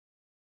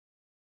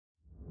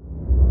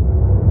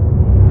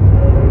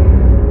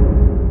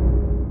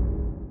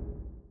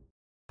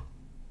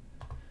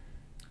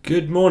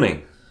Good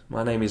morning.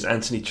 My name is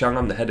Anthony Cheung.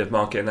 I'm the head of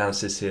market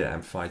analysis here at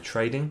Amplify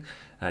Trading.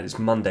 And it's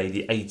Monday,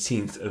 the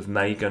 18th of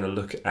May. Going to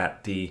look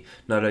at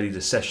not only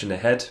the session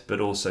ahead,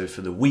 but also for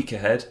the week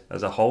ahead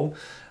as a whole.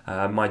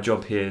 My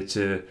job here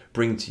to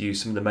bring to you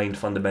some of the main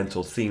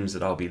fundamental themes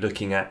that I'll be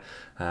looking at,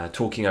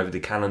 talking over the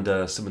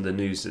calendar, some of the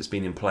news that's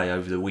been in play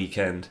over the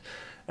weekend,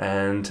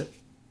 and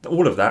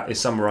all of that is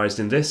summarized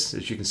in this.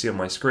 As you can see on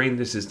my screen,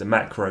 this is the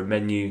macro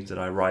menu that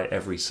I write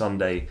every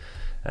Sunday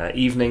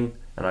evening,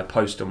 and I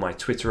post on my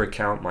Twitter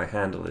account. My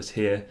handle is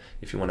here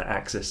if you want to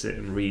access it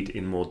and read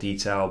in more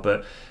detail.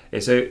 But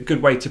it's a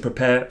good way to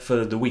prepare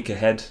for the week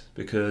ahead,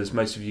 because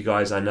most of you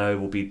guys I know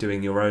will be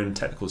doing your own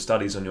technical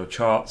studies on your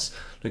charts,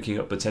 looking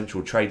at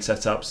potential trade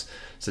setups.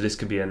 So this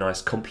could be a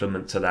nice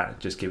complement to that,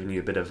 just giving you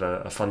a bit of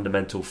a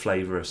fundamental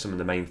flavor of some of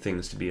the main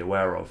things to be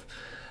aware of.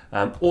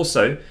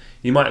 Also,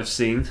 you might have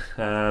seen,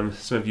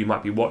 some of you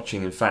might be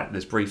watching, in fact,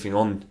 this briefing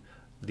on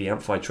the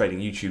Amplify Trading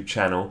YouTube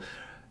channel,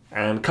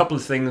 and a couple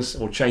of things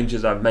or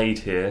changes I've made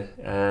here,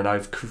 and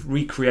I've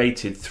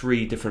recreated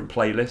 3 different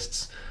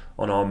playlists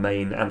on our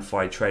main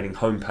Amplify Trading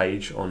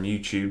homepage on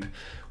YouTube.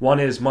 One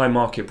is my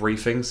market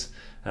briefings,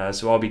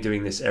 so I'll be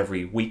doing this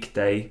every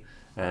weekday,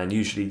 and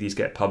usually these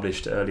get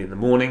published early in the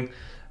morning.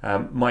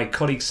 My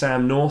colleague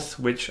Sam North,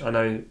 which I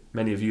know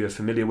many of you are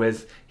familiar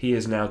with, he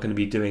is now going to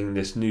be doing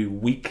this new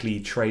weekly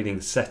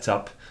trading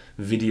setup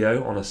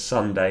video on a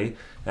Sunday,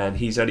 and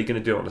he's only going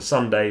to do it on a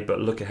Sunday but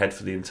look ahead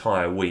for the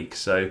entire week.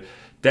 So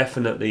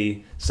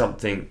definitely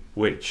something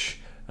which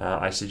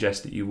I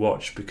suggest that you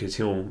watch, because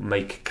he'll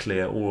make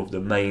clear all of the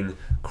main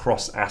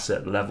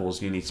cross-asset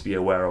levels you need to be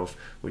aware of,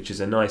 which is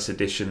a nice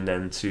addition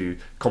then to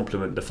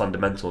complement the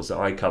fundamentals that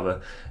I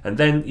cover. And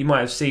then you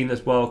might have seen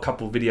as well a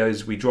couple of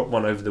videos. We dropped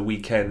one over the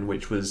weekend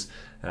which was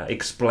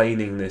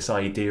explaining this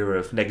idea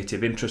of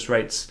negative interest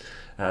rates.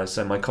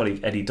 So my colleague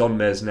Eddie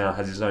Donmez now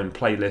has his own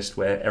playlist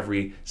where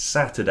every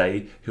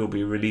Saturday he'll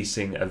be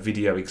releasing a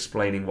video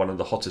explaining one of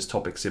the hottest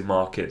topics in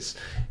markets,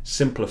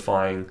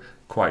 simplifying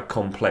quite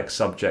complex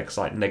subjects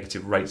like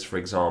negative rates, for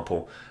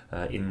example,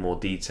 in more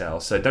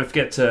detail. So don't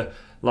forget to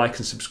like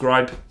and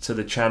subscribe to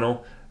the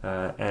channel,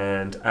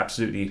 and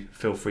absolutely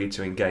feel free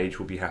to engage.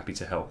 We'll be happy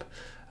to help.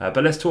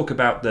 But let's talk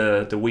about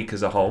the week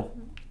as a whole,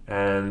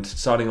 and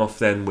starting off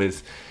then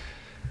with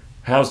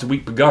how's the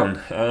week begun,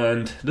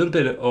 and a little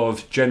bit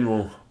of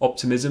general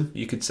optimism,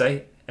 you could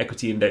say.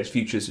 Equity index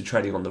futures are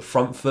trading on the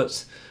front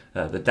foot.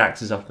 The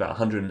DAX is up about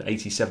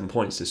 187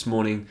 points this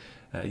morning.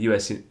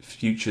 US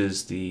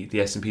futures, the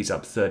S&P is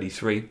up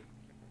 33.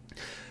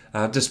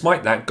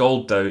 Despite that,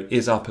 gold though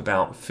is up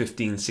about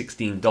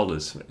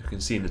 $15–16. You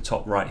can see in the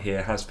top right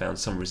here, has found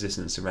some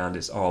resistance around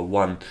its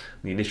R1,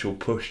 the initial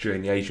push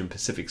during the Asian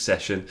Pacific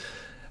session.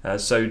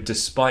 So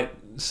despite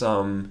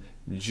some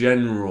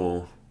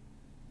general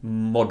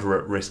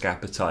moderate risk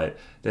appetite,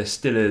 there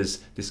still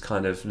is this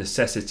kind of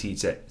necessity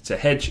to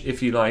hedge,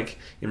 if you like,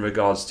 in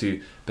regards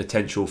to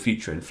potential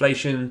future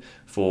inflation,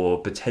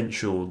 for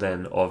potential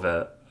then of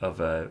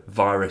a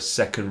virus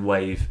second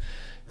wave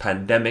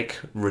pandemic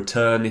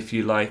return, if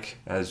you like,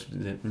 as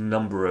the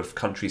number of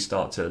countries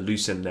start to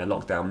loosen their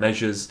lockdown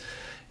measures.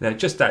 Now,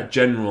 just that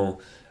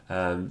general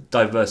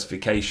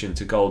diversification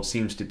to gold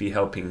seems to be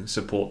helping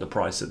support the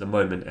price at the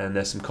moment, and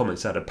there's some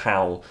comments out of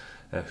Powell,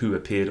 who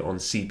appeared on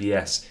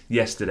CBS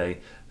yesterday,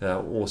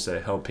 also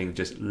helping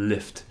just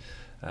lift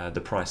the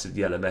price of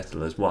the yellow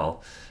metal as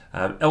well.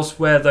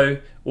 Elsewhere though,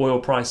 oil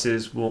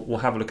prices, we'll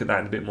have a look at that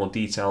in a bit more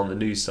detail on the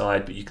news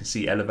side, but you can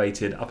see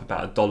elevated, up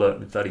about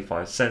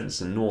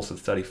 $1.35 and north of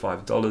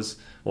 $35,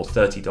 or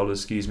 $30,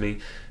 excuse me,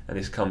 and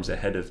this comes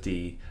ahead of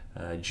the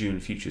June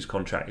futures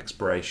contract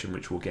expiration,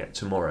 which we'll get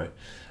tomorrow.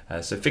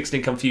 So fixed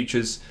income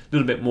futures, a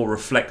little bit more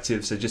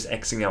reflective, so just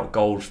Xing out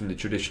gold from the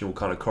traditional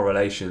kind of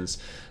correlations,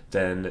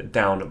 then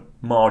down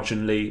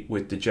marginally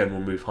with the general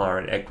move higher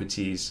in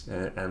equities,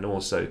 and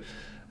also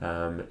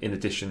in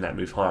addition that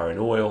move higher in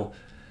oil.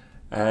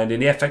 And in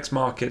the FX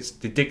markets,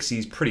 the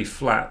Dixie's pretty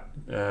flat.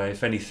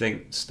 If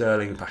anything,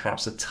 sterling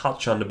perhaps a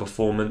touch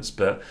underperformance,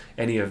 but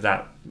any of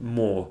that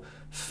more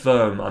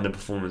firm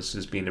underperformance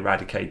has been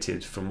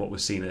eradicated from what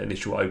was seen at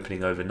initial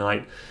opening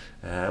overnight,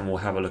 and we'll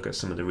have a look at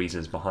some of the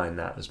reasons behind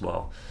that as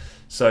well.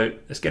 So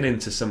let's get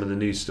into some of the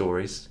news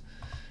stories.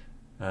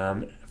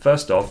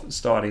 First off,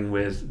 starting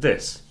with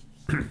this.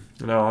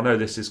 Now, I know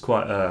this is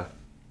quite a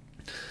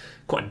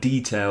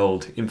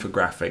detailed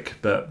infographic,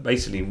 but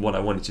basically what I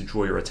wanted to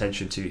draw your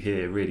attention to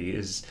here really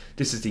is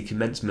this is the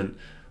commencement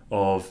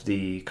of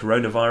the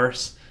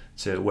coronavirus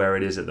to where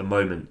it is at the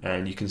moment,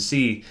 and you can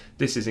see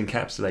this is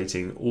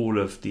encapsulating all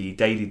of the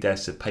daily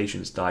deaths of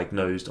patients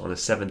diagnosed on a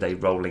 7-day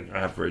rolling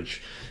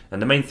average.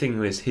 And the main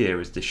thing is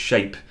here is the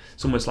shape.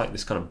 It's almost like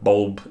this kind of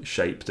bulb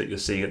shape that you're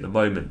seeing at the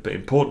moment, but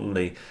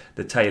importantly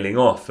the tailing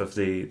off of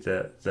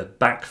the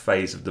back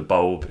phase of the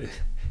bulb,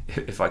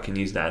 if I can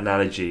use that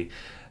analogy,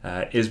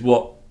 is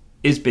what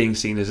is being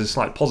seen as a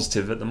slight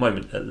positive at the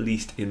moment, at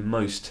least in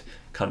most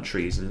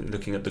countries. And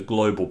looking at the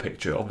global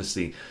picture,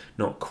 obviously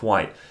not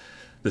quite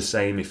The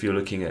same if you're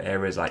looking at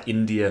areas like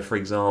India, for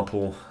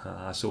example.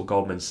 I saw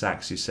Goldman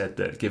Sachs who said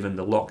that given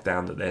the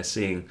lockdown that they're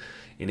seeing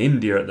in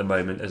India at the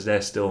moment, as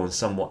they're still in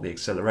somewhat the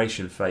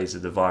acceleration phase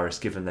of the virus,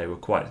 given they were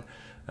quite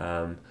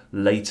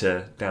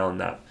later down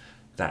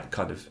that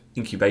kind of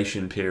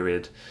incubation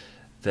period,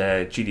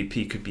 their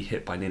GDP could be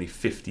hit by nearly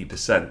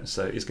 50%.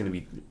 So it's going to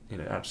be,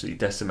 absolutely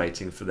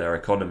decimating for their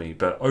economy.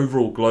 But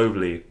overall,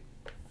 globally,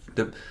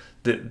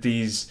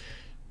 these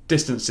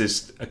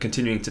distances are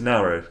continuing to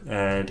narrow,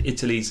 and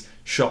Italy's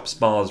shops,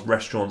 bars,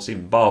 restaurants,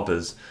 even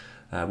barbers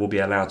will be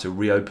allowed to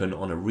reopen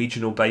on a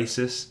regional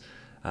basis.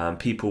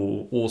 People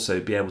will also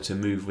be able to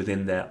move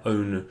within their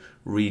own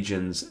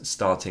regions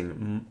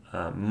starting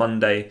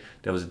Monday.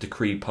 There was a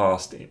decree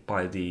passed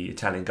by the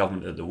Italian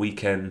government at the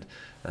weekend,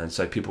 and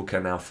so people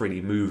can now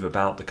freely move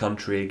about the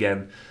country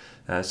again.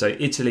 So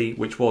Italy,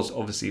 which was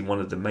obviously one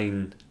of the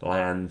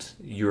mainland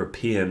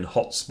European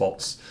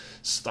hotspots,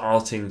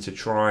 starting to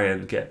try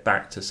and get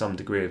back to some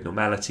degree of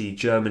normality.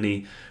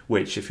 Germany,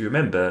 which, if you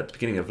remember, at the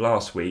beginning of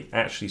last week,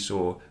 actually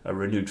saw a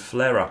renewed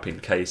flare-up in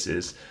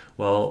cases.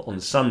 Well, on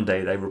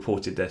Sunday, they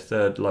reported their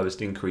third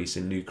lowest increase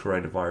in new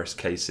coronavirus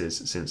cases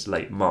since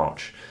late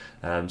March.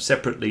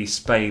 Separately,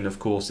 Spain, of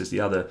course, is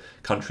the other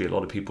country a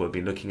lot of people have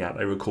been looking at.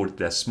 They recorded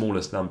their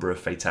smallest number of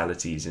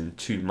fatalities in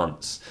 2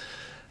 months.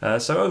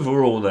 So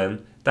overall,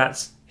 then,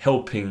 that's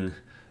helping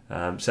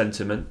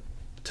sentiment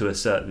to a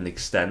certain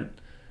extent.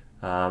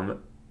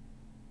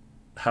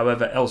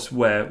 However,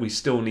 elsewhere, we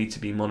still need to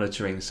be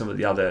monitoring some of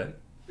the other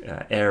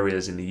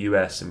areas in the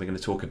US, and we're going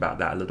to talk about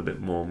that a little bit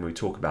more when we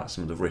talk about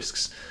some of the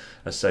risks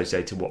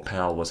associated with what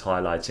Powell was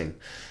highlighting.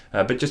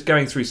 But just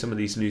going through some of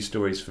these news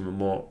stories from a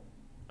more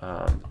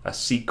a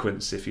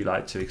sequence, if you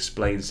like, to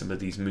explain some of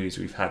these moves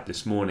we've had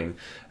this morning.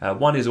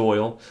 One is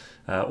oil.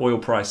 Oil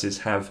prices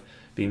have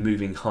been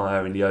moving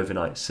higher in the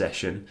overnight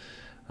session.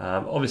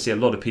 Obviously, a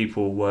lot of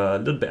people were a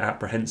little bit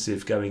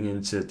apprehensive going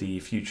into the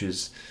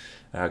futures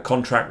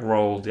contract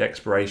roll, the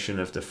expiration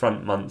of the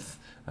front month.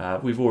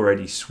 We've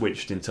already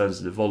switched in terms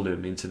of the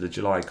volume into the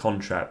July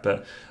contract,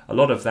 but a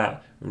lot of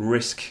that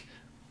risk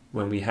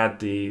when we had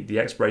the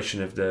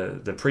expiration of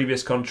the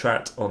previous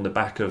contract on the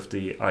back of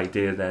the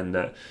idea then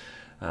that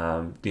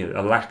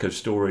a lack of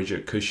storage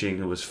at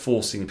Cushing was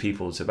forcing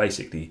people to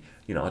basically,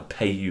 I'd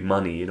pay you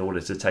money in order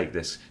to take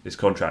this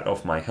contract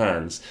off my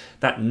hands.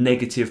 That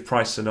negative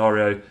price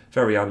scenario,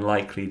 very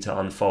unlikely to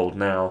unfold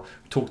now.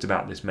 We talked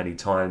about this many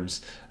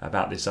times,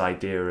 about this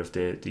idea of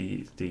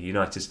the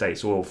United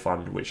States Oil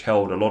Fund, which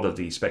held a lot of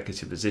these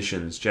speculative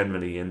positions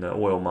generally in the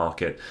oil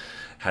market,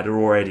 had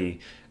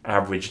already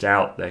averaged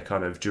out their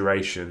kind of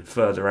duration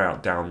further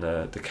out down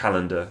the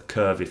calendar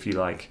curve, if you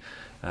like,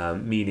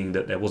 meaning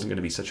that there wasn't going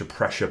to be such a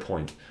pressure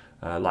point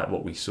like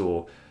what we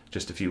saw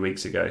just a few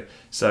weeks ago.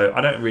 So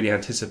I don't really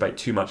anticipate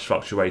too much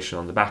fluctuation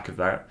on the back of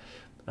that.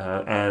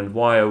 And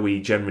why are we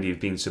generally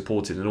being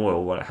supported in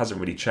oil? Well, it hasn't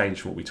really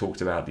changed from what we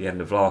talked about at the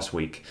end of last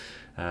week.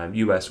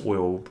 US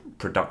oil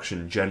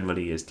production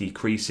generally is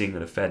decreasing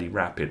at a fairly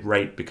rapid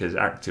rate because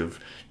active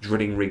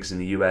drilling rigs in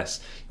the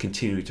US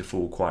continue to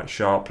fall quite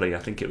sharply. I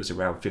think it was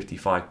around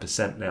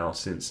 55% now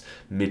since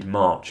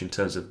mid-March in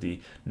terms of the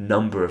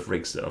number of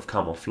rigs that have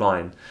come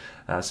offline.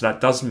 So that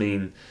does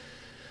mean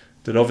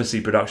that obviously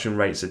production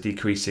rates are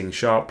decreasing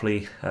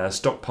sharply.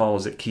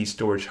 Stockpiles at key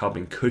storage hub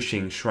in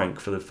Cushing shrank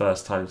for the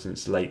first time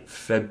since late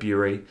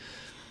February.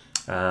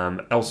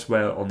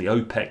 Elsewhere on the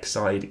OPEC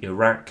side,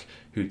 Iraq,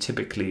 who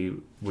typically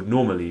would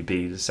normally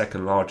be the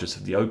second largest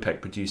of the OPEC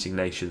producing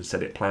nations,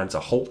 said it planned to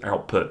halt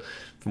output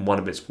from one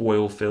of its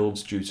oil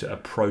fields due to a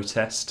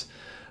protest.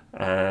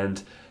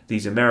 And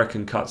these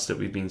American cuts that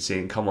we've been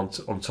seeing come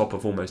on top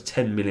of almost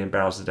 10 million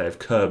barrels a day of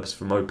curbs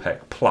from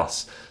OPEC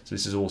plus. So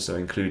this is also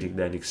including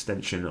then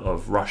extension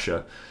of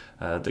Russia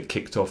that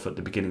kicked off at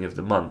the beginning of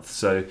the month.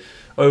 So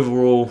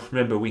overall,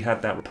 remember we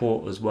had that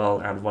report as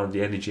well out of one of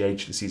the energy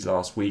agencies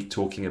last week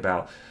talking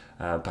about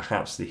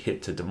perhaps the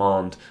hit to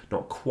demand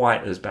not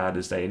quite as bad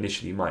as they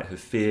initially might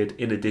have feared,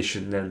 in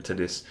addition then to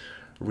this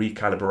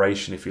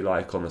recalibration, if you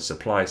like, on the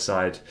supply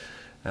side,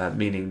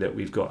 meaning that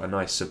we've got a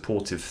nice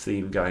supportive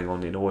theme going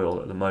on in oil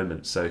at the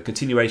moment. So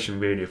continuation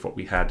really of what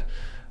we had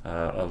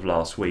of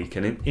last week.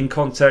 And in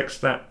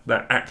context, that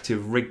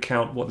active rig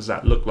count, what does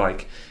that look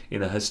like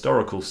in a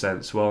historical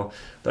sense? Well,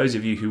 those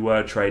of you who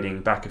were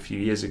trading back a few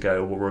years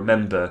ago will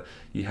remember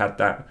you had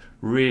that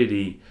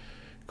really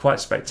quite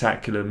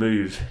spectacular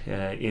move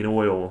in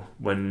oil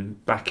when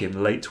back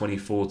in late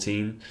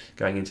 2014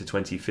 going into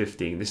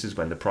 2015. This is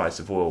when the price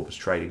of oil was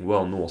trading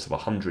well north of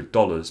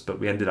 $100, but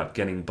we ended up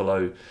getting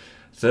below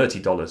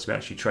 $30. We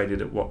actually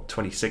traded at what,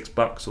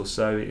 $26 or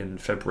so in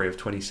February of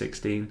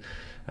 2016.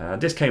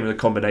 This came with a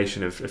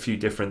combination of a few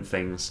different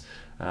things.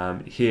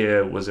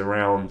 Here was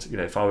around,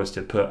 if I was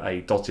to put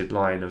a dotted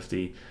line of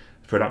the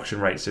production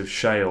rates of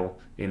shale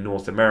in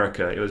North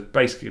America, it was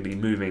basically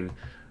moving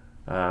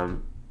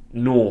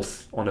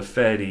north on a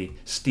fairly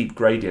steep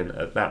gradient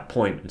at that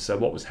point. And so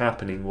what was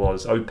happening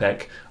was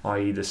OPEC,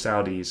 i.e. the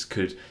Saudis,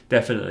 could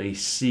definitely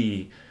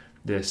see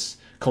this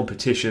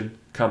competition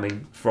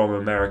coming from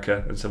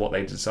America, and so what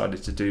they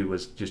decided to do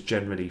was just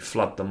generally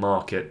flood the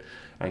market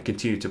and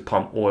continue to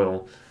pump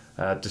oil,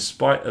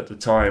 despite at the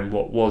time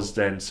what was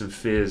then some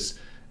fears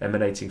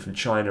emanating from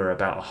China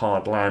about a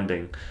hard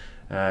landing,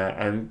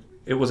 and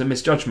it was a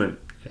misjudgment,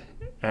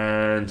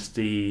 and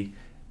the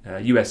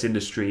US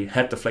industry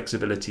had the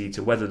flexibility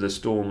to weather the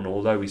storm, and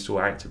although we saw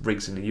active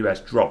rigs in the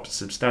US drop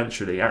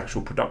substantially,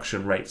 actual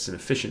production rates and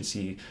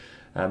efficiency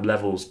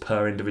levels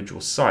per individual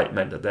site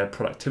meant that their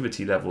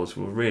productivity levels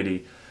were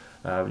really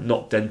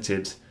not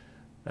dented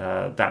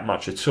that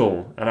much at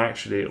all, and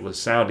actually it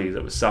was Saudi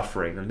that was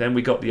suffering. And then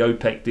we got the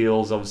OPEC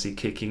deals obviously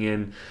kicking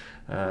in,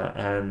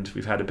 and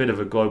we've had a bit of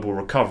a global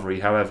recovery.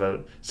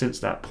 However, since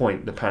that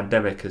point the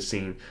pandemic has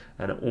seen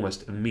an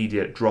almost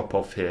immediate drop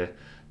off here,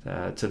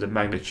 to the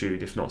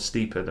magnitude, if not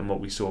steeper, than what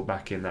we saw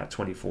back in that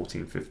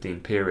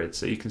 2014-15 period.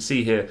 So you can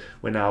see here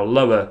we're now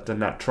lower than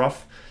that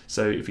trough.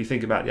 So if you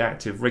think about the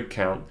active rig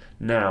count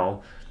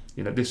now,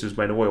 this was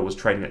when oil was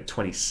trading at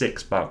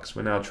 $26.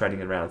 We're now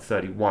trading around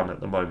 31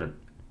 at the moment,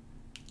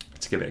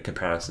 to give it a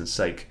comparison's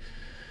sake.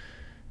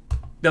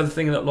 The other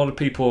thing that a lot of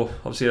people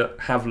obviously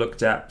have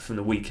looked at from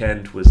the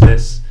weekend was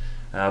this.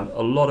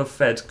 A lot of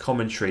Fed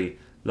commentary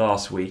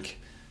last week.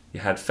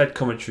 You had Fed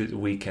commentary at the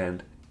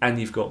weekend, and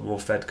you've got more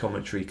Fed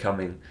commentary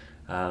coming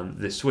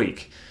this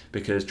week,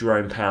 because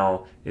Jerome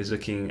Powell is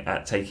looking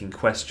at taking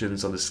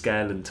questions on the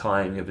scale and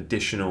timing of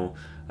additional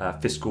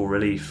fiscal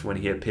relief when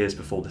he appears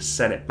before the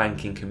Senate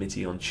Banking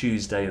Committee on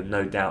Tuesday, and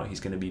no doubt he's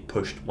going to be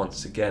pushed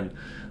once again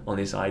on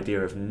this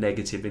idea of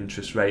negative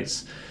interest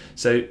rates.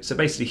 So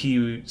basically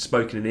he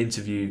spoke in an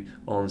interview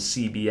on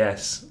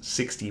CBS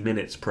 60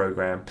 Minutes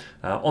program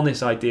on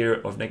this idea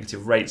of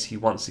negative rates. He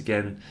once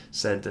again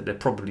said that they're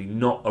probably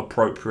not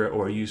appropriate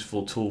or a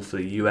useful tool for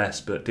the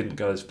US, but didn't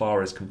go as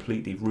far as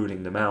completely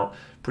ruling them out.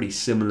 Pretty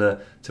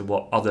similar to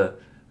what other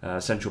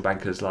central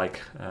bankers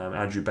like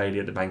Andrew Bailey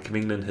at the Bank of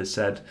England has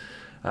said.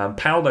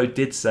 Powell, though,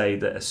 did say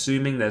that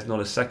assuming there's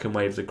not a second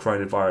wave of the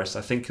coronavirus,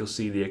 I think you'll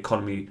see the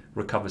economy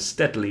recover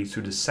steadily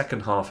through the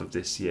second half of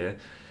this year.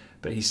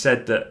 But he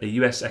said that a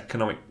US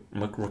economic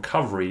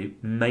recovery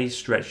may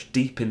stretch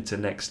deep into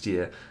next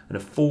year, and a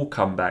full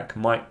comeback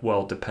might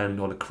well depend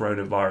on a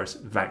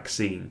coronavirus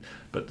vaccine,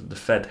 but that the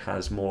Fed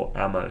has more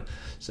ammo.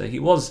 So he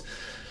was,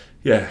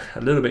 a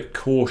little bit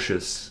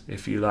cautious,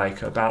 if you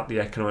like, about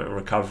the economic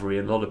recovery,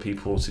 and a lot of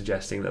people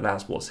suggesting that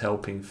that's what's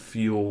helping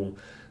fuel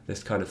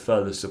this kind of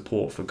further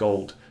support for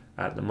gold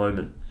at the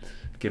moment,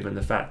 given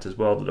the fact as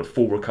well that a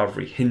full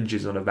recovery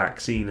hinges on a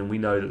vaccine, and we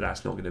know that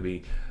that's not going to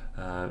be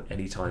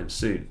anytime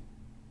soon.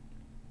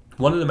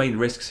 One of the main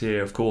risks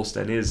here, of course,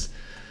 then is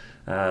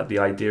the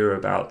idea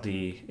about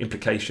the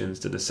implications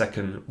that the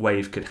second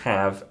wave could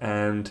have,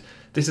 and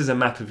this is a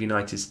map of the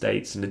United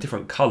States, and the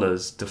different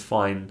colours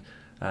define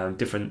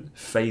different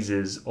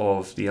phases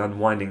of the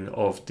unwinding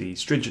of the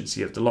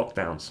stringency of the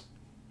lockdowns.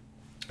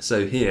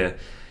 So here,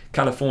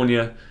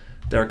 California,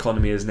 their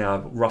economy is now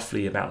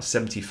roughly about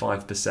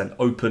 75%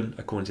 open,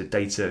 according to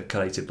data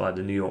collated by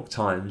the New York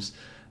Times,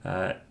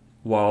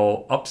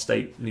 while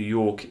upstate New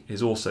York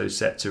is also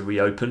set to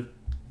reopen.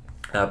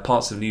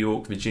 Parts of New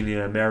York,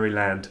 Virginia, and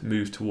Maryland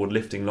move toward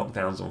lifting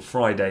lockdowns on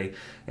Friday,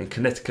 and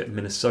Connecticut and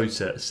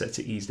Minnesota are set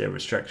to ease their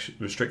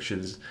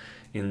restrictions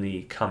in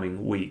the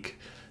coming week.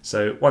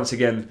 So once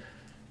again,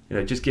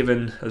 just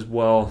given as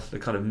well the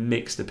kind of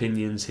mixed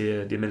opinions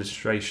here, the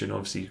administration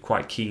obviously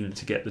quite keen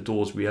to get the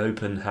doors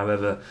reopened.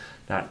 However,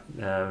 that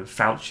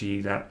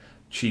Fauci, that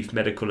chief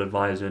medical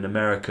advisor in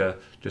America,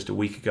 just a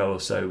week ago or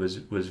so,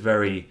 was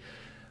very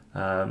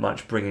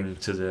much bringing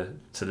to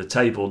the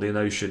table the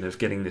notion of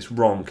getting this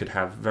wrong could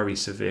have very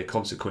severe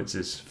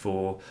consequences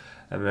for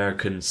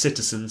American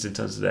citizens in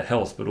terms of their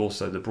health, but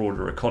also the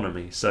broader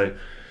economy. So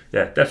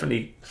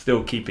definitely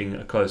still keeping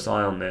a close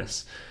eye on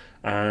this.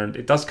 And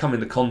it does come in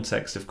the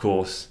context, of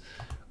course,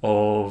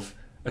 of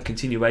a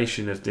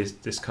continuation of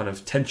this kind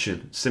of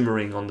tension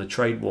simmering on the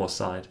trade war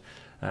side.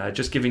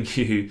 Just giving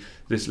you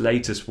this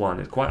latest one,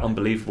 it's quite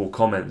unbelievable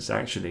comments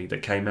actually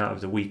that came out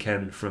of the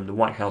weekend from the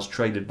White House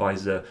trade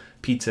advisor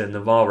Peter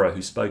Navarro,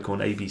 who spoke on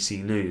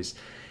ABC News.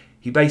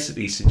 He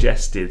basically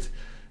suggested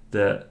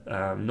that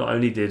not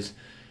only did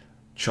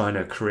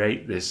China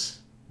create this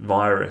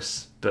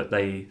virus, but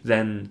they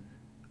then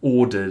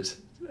ordered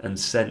and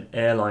sent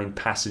airline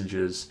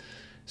passengers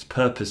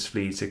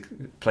purposefully to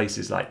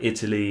places like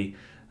Italy,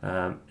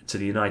 to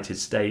the United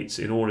States,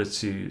 in order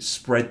to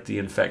spread the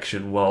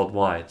infection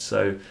worldwide.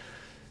 So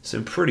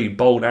some pretty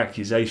bold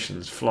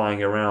accusations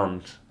flying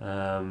around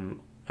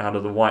out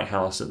of the White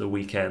House at the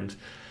weekend.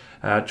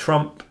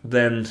 Trump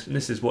then, and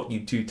this is what you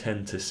do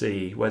tend to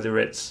see, whether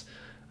it's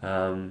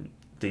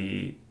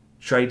the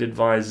trade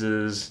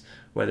advisors,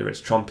 whether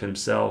it's Trump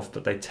himself,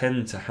 but they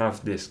tend to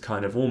have this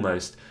kind of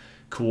almost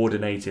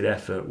coordinated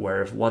effort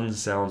where if one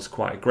sounds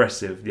quite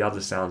aggressive, the other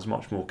sounds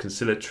much more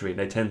conciliatory.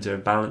 They tend to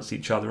balance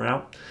each other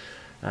out.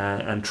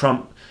 And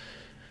Trump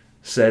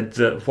said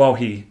that while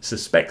he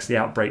suspects the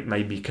outbreak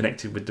may be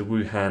connected with the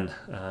Wuhan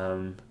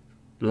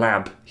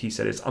lab, he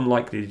said it's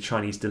unlikely the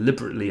Chinese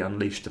deliberately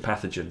unleashed the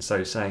pathogen,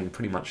 so saying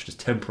pretty much just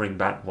tempering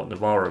back what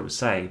Navarro was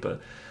saying.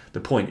 But the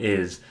point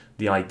is,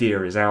 the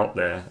idea is out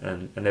there,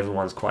 and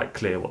everyone's quite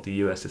clear what the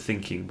US are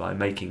thinking by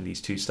making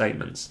these two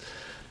statements.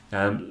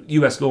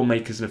 US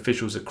lawmakers and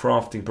officials are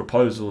crafting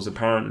proposals,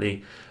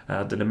 apparently,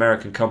 that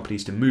American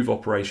companies to move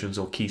operations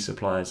or key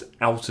suppliers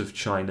out of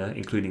China,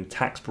 including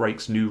tax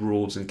breaks, new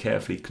rules, and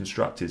carefully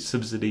constructed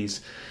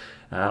subsidies.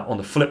 On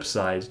the flip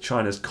side,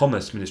 China's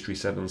Commerce Ministry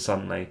said on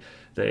Sunday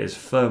that it is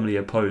firmly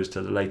opposed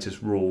to the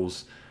latest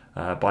rules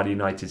by the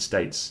United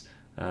States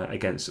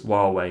against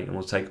Huawei, and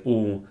will take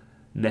all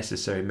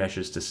necessary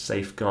measures to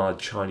safeguard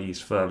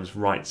Chinese firms'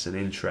 rights and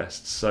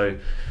interests. So,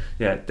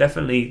 yeah,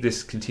 definitely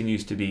this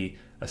continues to be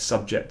a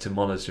subject to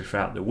monitor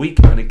throughout the week.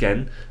 And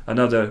again,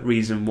 another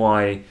reason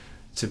why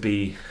to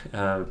be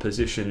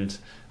positioned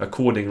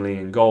accordingly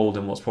in gold,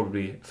 and what's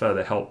probably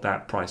further helped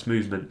that price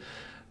movement,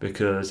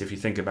 because if you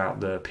think about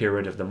the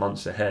period of the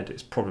months ahead,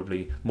 it's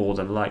probably more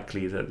than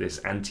likely that this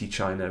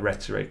anti-China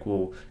rhetoric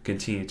will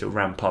continue to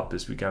ramp up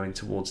as we go in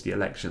towards the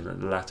election at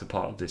the latter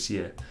part of this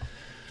year.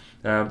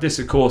 This,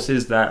 of course,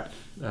 is that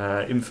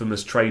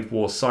infamous trade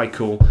war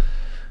cycle.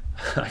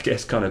 I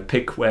guess kind of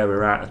pick where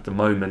we're at the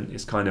moment.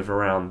 It's kind of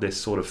around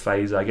this sort of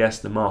phase. I guess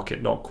the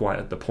market not quite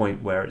at the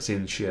point where it's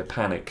in sheer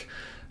panic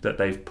that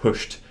they've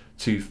pushed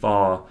too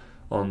far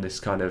on this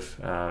kind of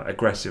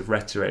aggressive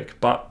rhetoric.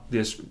 But the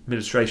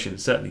administration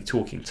is certainly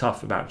talking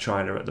tough about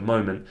China at the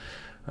moment.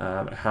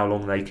 How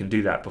long they can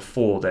do that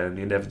before then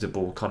the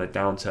inevitable kind of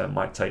downturn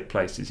might take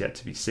place is yet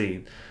to be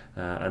seen.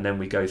 And then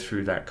we go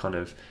through that kind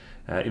of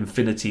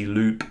infinity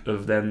loop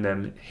of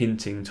them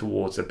hinting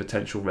towards a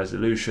potential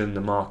resolution.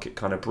 The market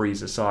kind of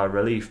breathes a sigh of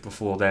relief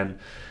before then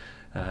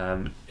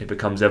it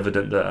becomes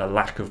evident that a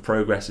lack of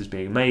progress is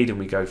being made, and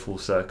we go full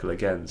circle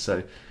again.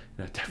 So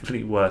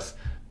definitely worth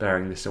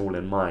bearing this all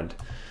in mind.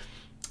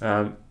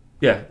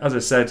 Yeah, as I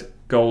said,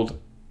 gold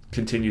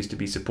continues to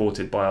be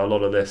supported by a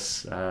lot of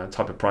this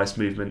type of price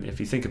movement. If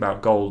you think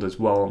about gold as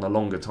well on a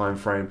longer time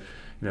frame,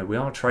 we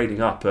are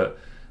trading up at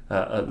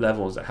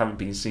levels that haven't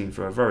been seen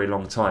for a very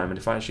long time. And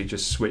if I actually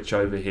just switch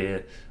over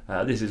here,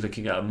 this is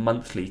looking at a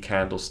monthly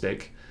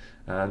candlestick.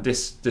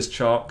 This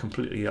chart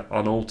completely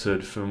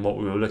unaltered from what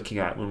we were looking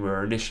at when we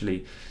were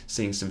initially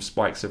seeing some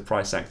spikes of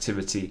price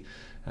activity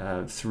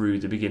through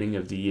the beginning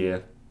of the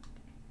year.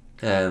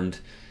 And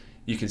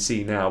you can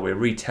see now we're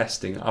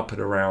retesting up at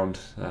around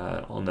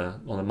on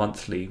the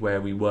monthly where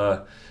we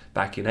were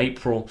back in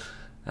April.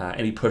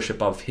 Any push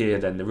above here,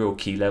 then the real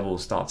key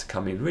levels start to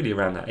come in really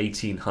around that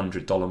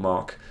 $1,800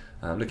 mark.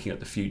 Looking at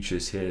the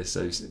futures here,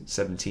 so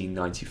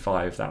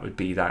 1795, that would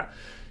be that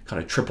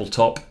kind of triple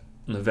top,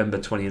 November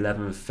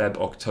 2011, Feb,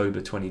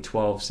 October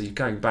 2012. So you're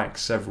going back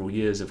several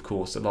years, of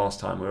course, the last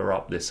time we were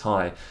up this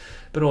high.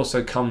 But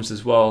also comes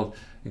as well,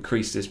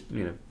 increased this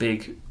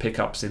big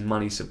pickups in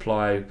money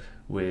supply,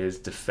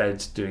 with the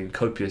Fed doing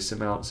copious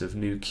amounts of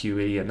new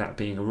QE, and that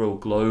being a real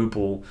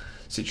global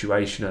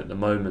situation at the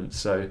moment.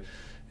 So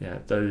yeah,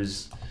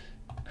 those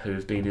who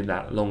have been in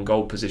that long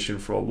gold position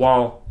for a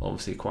while,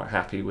 obviously quite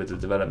happy with the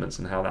developments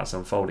and how that's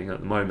unfolding at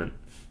the moment.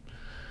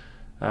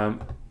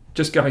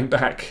 Just going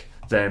back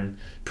then,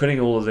 putting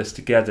all of this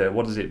together,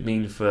 what does it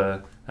mean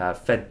for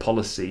Fed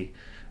policy?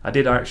 I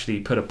did actually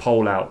put a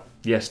poll out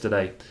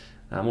yesterday.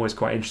 I'm always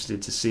quite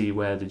interested to see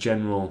where the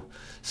general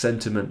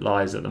sentiment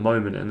lies at the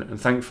moment, and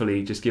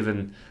thankfully, just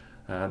given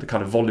the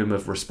kind of volume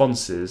of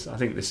responses, I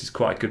think this is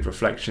quite a good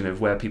reflection of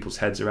where people's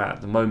heads are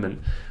at the moment.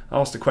 I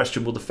asked the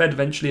question, will the Fed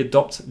eventually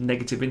adopt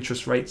negative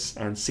interest rates?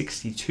 And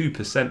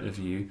 62% of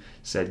you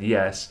said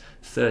yes,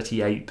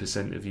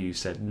 38% of you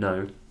said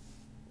no.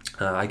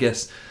 I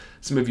guess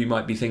some of you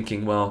might be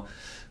thinking, well,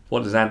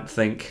 what does Ant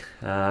think?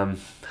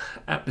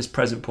 At this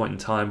present point in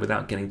time,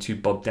 without getting too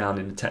bogged down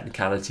in the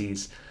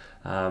technicalities,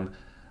 I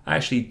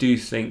actually do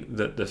think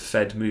that the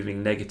Fed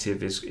moving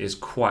negative is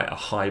quite a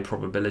high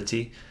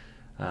probability.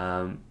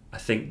 I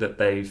think that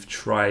they've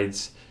tried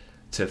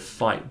to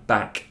fight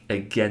back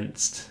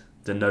against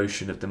the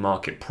notion of the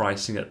market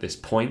pricing at this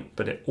point,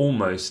 but it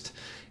almost,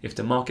 if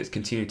the markets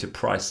continue to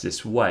price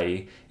this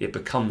way, it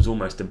becomes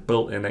almost a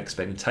built-in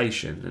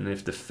expectation. And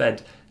if the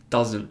Fed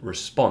doesn't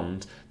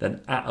respond,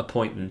 then at a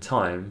point in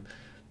time,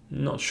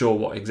 not sure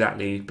what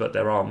exactly, but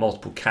there are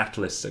multiple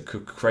catalysts that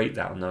could create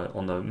that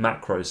on the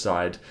macro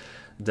side,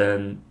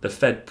 then the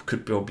Fed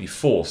could be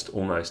forced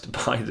almost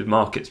by the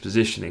market's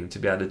positioning to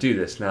be able to do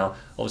this. Now,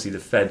 obviously the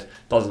Fed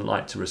doesn't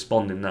like to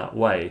respond in that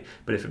way,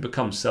 but if it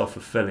becomes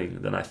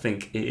self-fulfilling, then I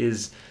think it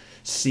is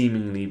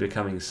seemingly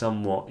becoming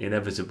somewhat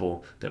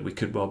inevitable that we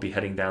could well be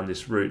heading down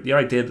this route. The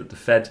idea that the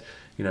Fed,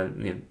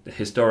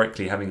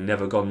 historically having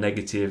never gone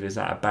negative, is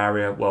that a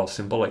barrier? Well,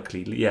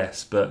 symbolically,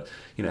 yes, but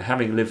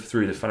having lived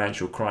through the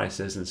financial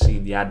crisis and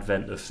seen the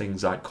advent of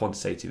things like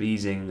quantitative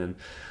easing and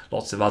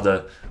lots of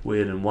other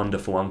weird and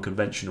wonderful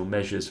unconventional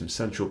measures from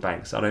central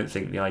banks, I don't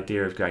think the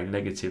idea of going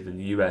negative in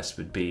the US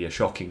would be a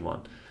shocking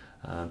one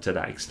to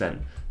that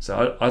extent.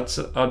 So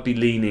I'd be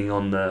leaning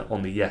on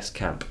the yes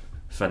camp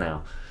for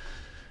now.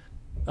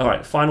 All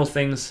right, final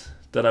things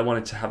that I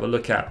wanted to have a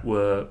look at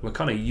were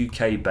kind of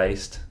UK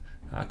based.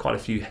 Quite a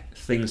few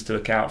things to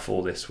look out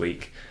for this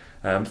week.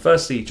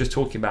 Firstly, just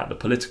talking about the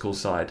political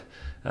side.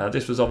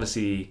 This was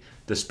obviously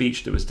the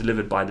speech that was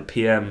delivered by the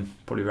PM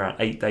probably around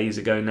 8 days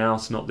ago now,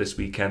 so not this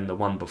weekend, the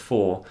one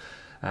before.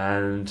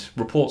 And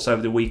reports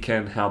over the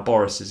weekend how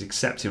Boris is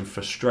accepting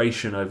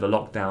frustration over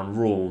lockdown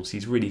rules.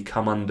 He's really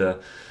come under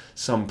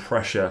some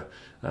pressure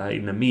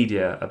in the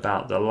media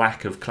about the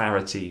lack of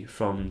clarity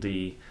from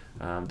the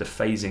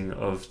phasing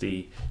of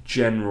the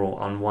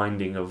general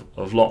unwinding of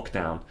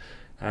lockdown.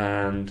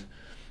 And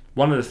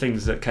one of the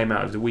things that came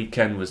out of the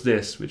weekend was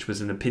this, which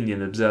was an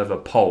Opinion Observer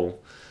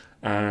poll.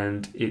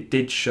 And it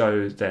did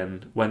show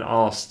then, when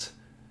asked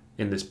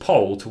in this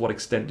poll, to what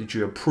extent did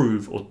you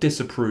approve or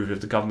disapprove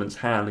of the government's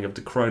handling of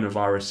the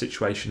coronavirus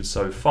situation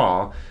so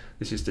far?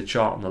 This is the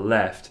chart on the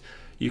left.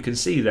 You can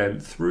see then,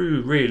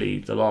 through really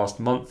the last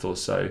month or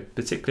so,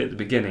 particularly at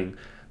the beginning,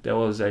 there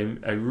was a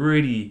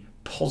really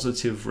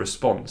positive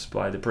response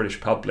by the British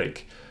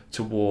public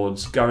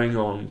towards going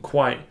on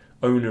quite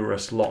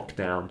onerous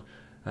lockdown.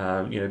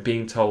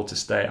 Being told to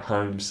stay at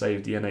home,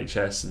 save the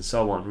NHS and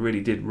so on,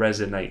 really did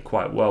resonate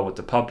quite well with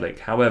the public.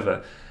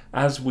 However,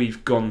 as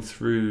we've gone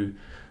through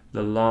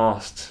the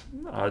last,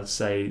 I'd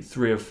say,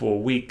 3 or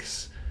 4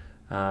 weeks,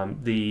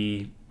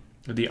 the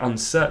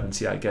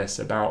uncertainty, I guess,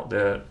 about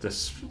the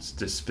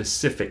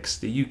specifics.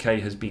 The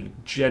UK has been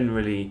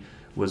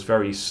was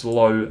very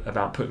slow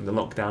about putting the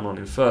lockdown on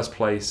in first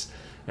place,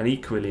 and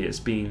equally it's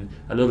been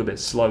a little bit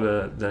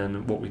slower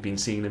than what we've been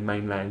seeing in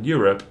mainland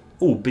Europe,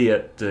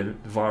 albeit the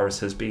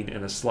virus has been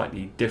in a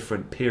slightly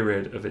different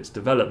period of its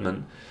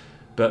development.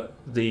 But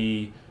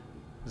the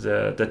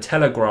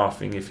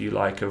telegraphing, if you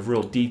like, of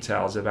real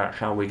details about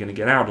how we're going to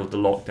get out of the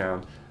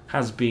lockdown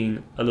has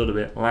been a little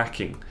bit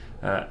lacking,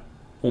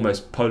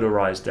 almost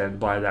polarised then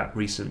by that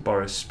recent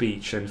Boris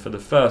speech. And for the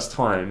first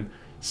time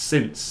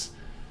since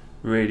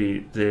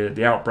really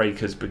the outbreak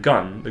has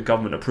begun, the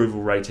government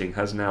approval rating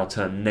has now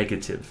turned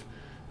negative.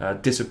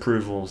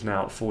 Disapprovals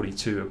now at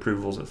 42,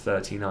 approvals at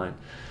 39.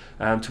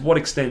 To what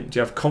extent do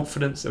you have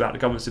confidence about the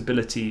government's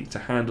ability to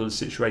handle the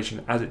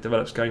situation as it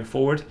develops going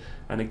forward?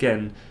 And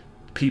again,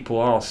 people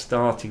are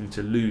starting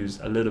to lose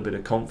a little bit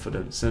of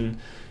confidence. And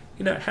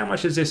how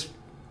much is this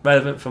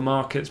relevant for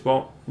markets?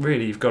 Well,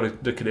 really, you've got to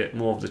look at it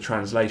more of the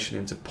translation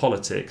into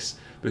politics,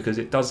 because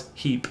it does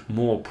heap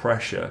more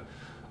pressure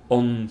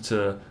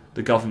onto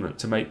the government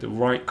to make the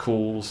right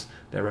calls.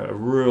 They're at a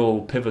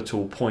real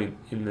pivotal point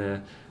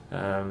in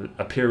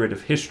a period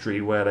of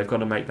history where they've got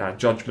to make that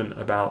judgment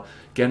about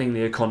getting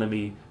the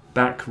economy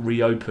back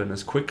reopen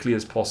as quickly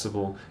as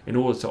possible in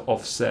order to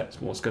offset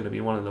what's going to be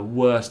one of the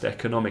worst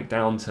economic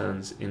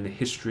downturns in the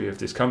history of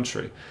this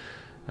country.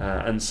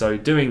 And so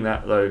doing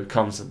that, though,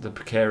 comes at the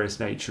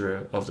precarious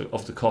nature of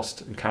the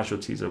cost and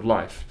casualties of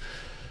life.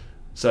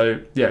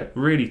 So yeah,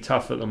 really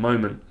tough at the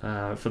moment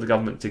for the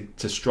government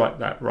to strike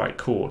that right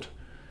chord,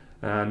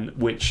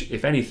 which,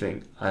 if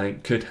anything, I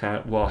think could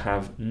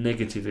have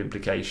negative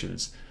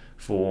implications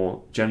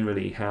for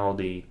generally how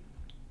the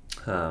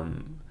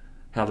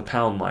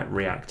pound might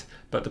react.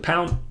 But the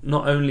pound,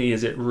 not only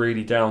is it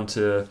really down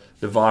to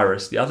the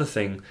virus, the other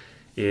thing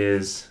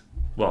is,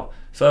 well,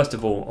 first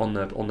of all, on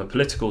the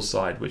political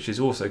side, which is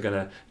also going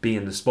to be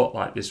in the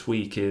spotlight this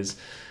week, is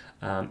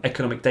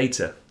economic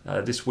data.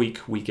 This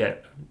week we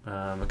get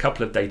a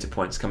couple of data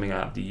points coming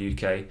out of the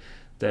UK.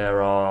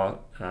 There are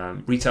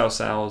retail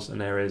sales and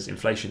there is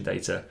inflation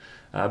data,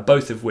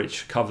 both of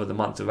which cover the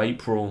month of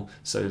April,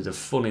 so the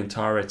full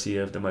entirety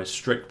of the most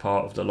strict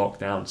part of the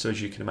lockdown. So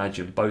as you can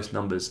imagine, both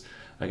numbers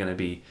are going to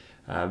be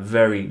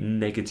very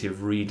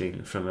negative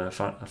reading from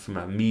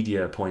a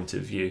media point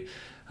of view.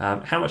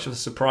 How much of a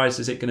surprise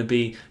is it going to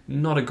be?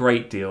 Not a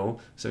great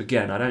deal. So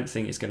again, I don't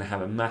think it's going to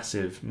have a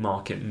massive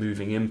market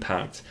moving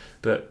impact.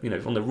 But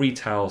on the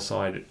retail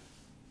side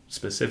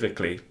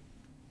specifically,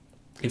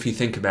 if you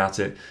think about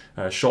it,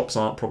 shops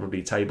aren't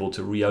probably able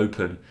to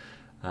reopen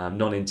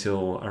not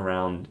until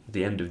around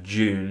the end of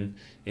June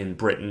in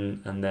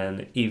Britain, and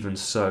then even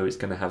so it's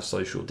going to have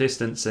social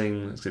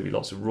distancing, there's going to be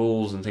lots of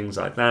rules and things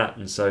like that,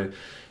 and so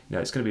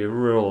it's going to be a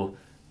real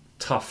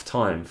tough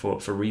time for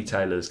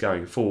retailers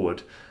going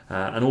forward,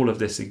 and all of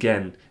this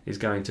again is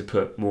going to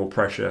put more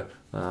pressure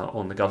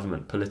on the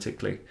government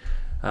politically.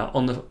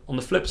 On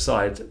the flip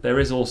side, there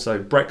is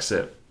also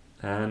Brexit,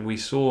 and we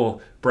saw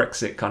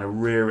Brexit kind of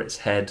rear its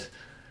head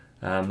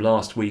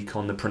last week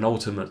on the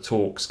penultimate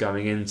talks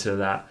going into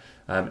that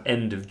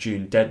end of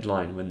June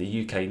deadline, when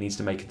the UK needs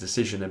to make a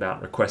decision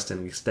about requesting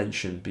an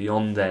extension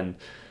beyond then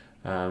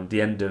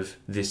the end of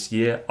this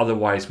year.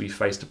 Otherwise, we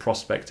face the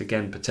prospect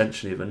again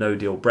potentially of a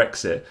no-deal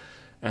Brexit.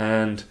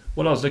 And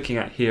what I was looking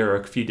at here are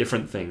a few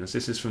different things.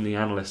 This is from the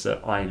analysts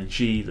at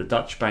ING, the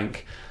Dutch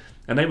bank,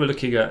 and they were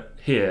looking at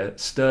here,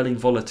 sterling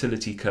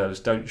volatility curves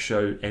don't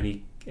show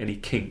any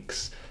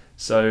kinks.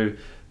 So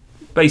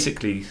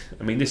basically,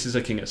 I mean, this is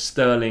looking at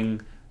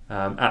sterling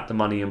at the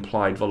money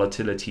implied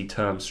volatility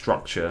term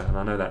structure. And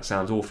I know that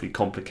sounds awfully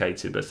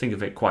complicated, but think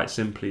of it quite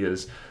simply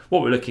as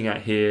what we're looking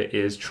at here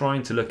is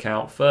trying to look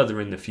out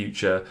further in the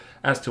future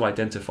as to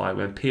identify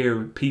when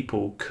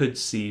people could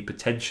see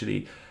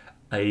potentially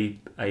a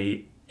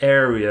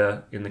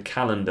area in the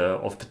calendar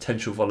of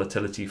potential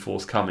volatility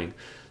forthcoming.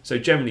 So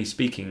generally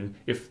speaking,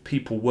 if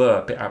people were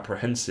a bit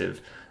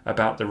apprehensive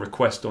about the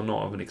request or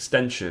not of an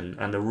extension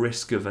and the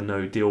risk of a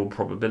no deal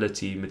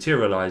probability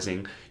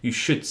materializing, you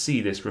should see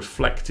this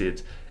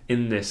reflected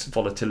in this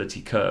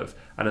volatility curve.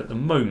 And at the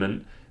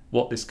moment,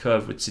 what this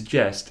curve would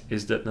suggest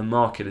is that the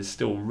market is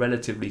still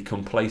relatively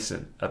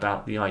complacent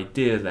about the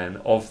idea then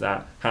of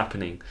that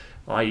happening,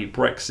 i.e.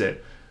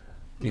 Brexit,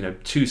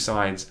 two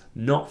sides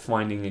not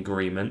finding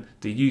agreement,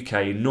 the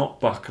UK not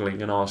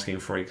buckling and asking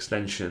for an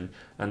extension,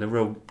 and the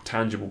real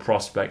tangible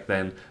prospect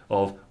then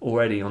of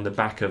already on the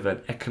back of an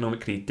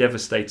economically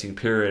devastating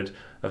period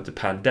of the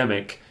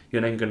pandemic,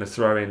 you're then going to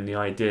throw in the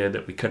idea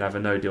that we could have a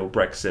no-deal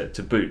Brexit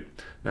to boot.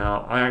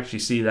 Now, I actually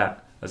see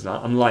that as an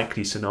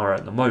unlikely scenario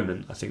at the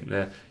moment. I think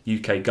the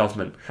UK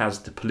government has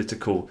the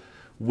political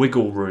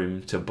wiggle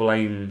room to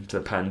blame the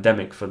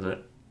pandemic for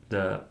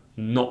the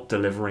not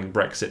delivering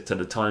Brexit to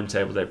the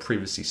timetable they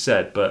previously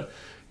said. But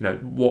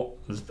what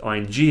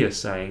ING is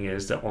saying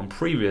is that on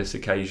previous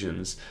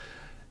occasions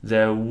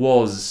there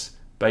was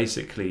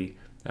basically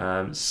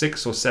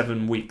 6 or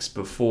 7 weeks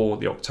before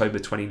the October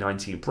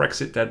 2019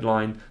 Brexit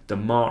deadline, the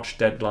March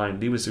deadline,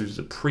 these were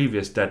the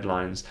previous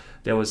deadlines,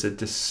 there was a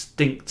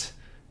distinct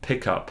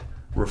pickup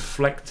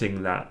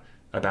reflecting that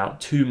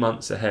about 2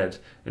 months ahead.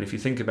 And if you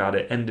think about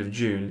it, end of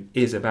June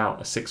is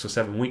about 6 or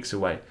 7 weeks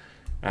away.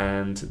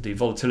 And the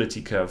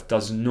volatility curve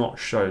does not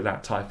show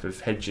that type of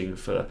hedging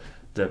for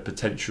the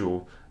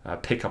potential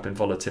pickup in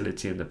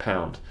volatility in the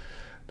pound.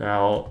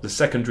 Now, the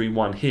secondary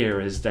one here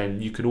is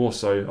then you could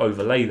also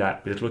overlay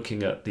that with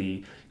looking at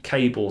the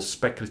cable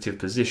speculative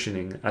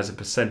positioning as a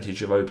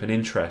percentage of open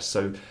interest.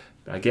 So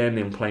again,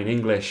 in plain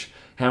English,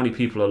 how many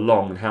people are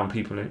long and how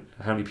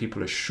many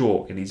people are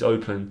short in these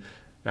open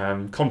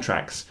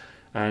contracts.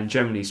 And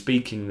generally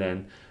speaking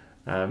then,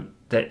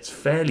 that's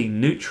fairly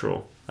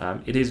neutral.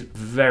 It is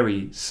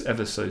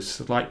ever so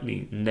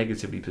slightly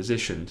negatively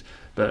positioned,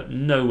 but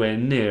nowhere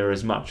near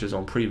as much as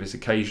on previous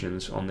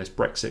occasions on this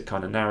Brexit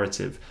kind of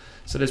narrative.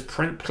 So there's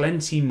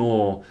plenty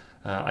more,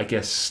 I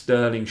guess,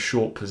 sterling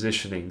short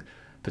positioning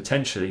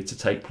potentially to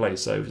take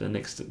place over the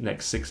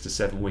next 6 to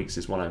 7 weeks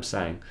is what I'm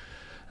saying.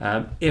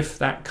 If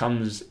that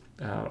comes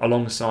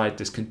alongside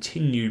this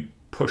continued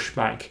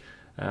pushback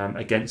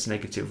against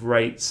negative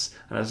rates,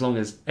 and as long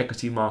as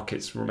equity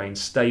markets remain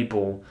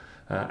stable,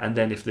 and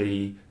then if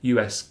the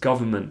US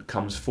government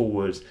comes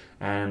forward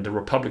and the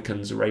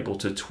Republicans are able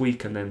to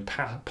tweak and then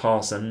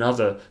pass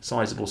another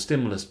sizable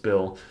stimulus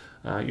bill,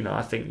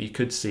 I think you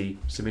could see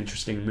some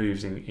interesting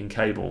moves in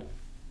cable,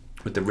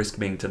 with the risk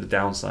being to the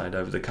downside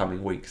over the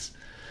coming weeks.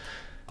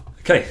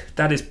 Okay,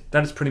 that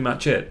is pretty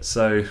much it.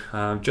 So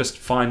just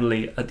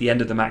finally, at the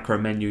end of the macro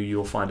menu,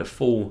 you'll find a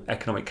full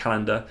economic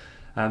calendar.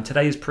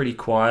 Today is pretty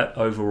quiet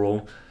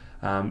overall.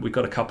 We've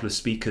got a couple of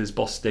speakers,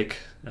 Bostic,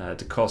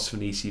 DeCoste from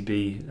the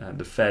ECB,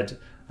 the Fed,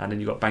 and then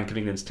you've got Bank of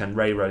England's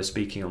Navarro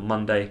speaking on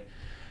Monday.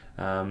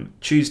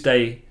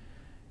 Tuesday,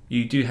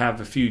 you do have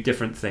a few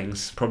different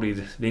things. Probably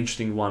the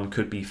interesting one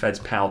could be Fed's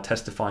Powell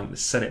testifying at the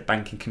Senate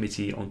Banking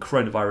Committee on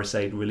Coronavirus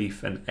Aid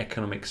Relief and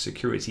Economic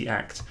Security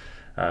Act.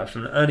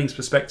 From an earnings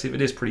perspective,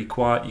 it is pretty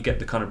quiet. You get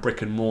the kind of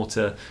brick and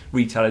mortar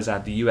retailers out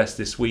of the US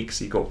this week.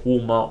 So you've got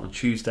Walmart on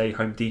Tuesday,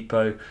 Home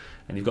Depot,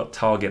 and you've got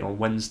Target on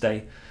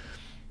Wednesday.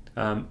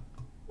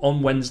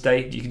 On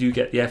Wednesday, you do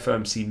get the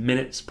FOMC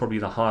minutes, probably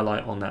the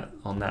highlight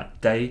on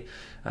that day.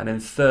 And then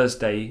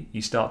Thursday,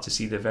 you start to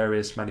see the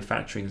various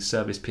manufacturing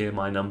service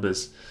PMI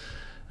numbers,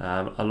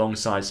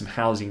 alongside some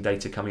housing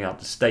data coming out of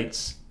the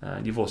States.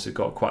 You've also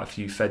got quite a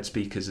few Fed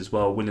speakers as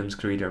well, Williams,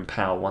 Carida and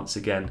Powell once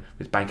again,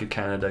 with Bank of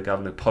Canada,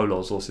 Governor Powell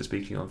also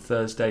speaking on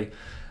Thursday.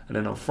 And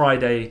then on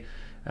Friday,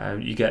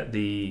 you get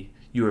the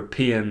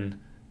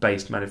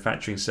European-based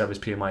manufacturing service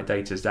PMI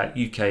data, that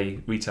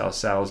UK retail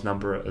sales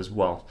number as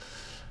well.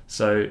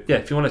 So yeah,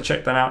 if you want to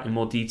check that out in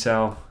more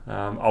detail,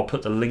 I'll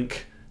put the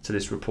link to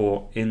this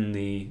report in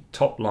the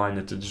top line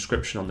of the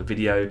description on the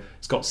video.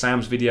 It's got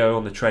Sam's video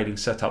on the trading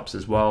setups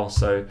as well,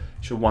 so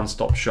it's your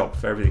one-stop shop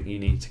for everything you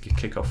need to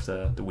kick off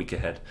the week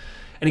ahead.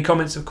 Any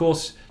comments, of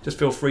course, just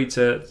feel free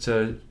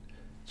to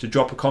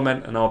drop a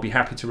comment and I'll be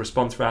happy to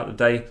respond throughout the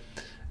day.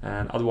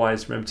 And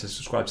otherwise, remember to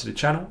subscribe to the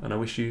channel, and I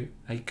wish you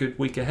a good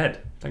week ahead.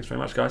 Thanks very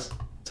much, guys.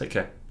 Take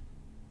care.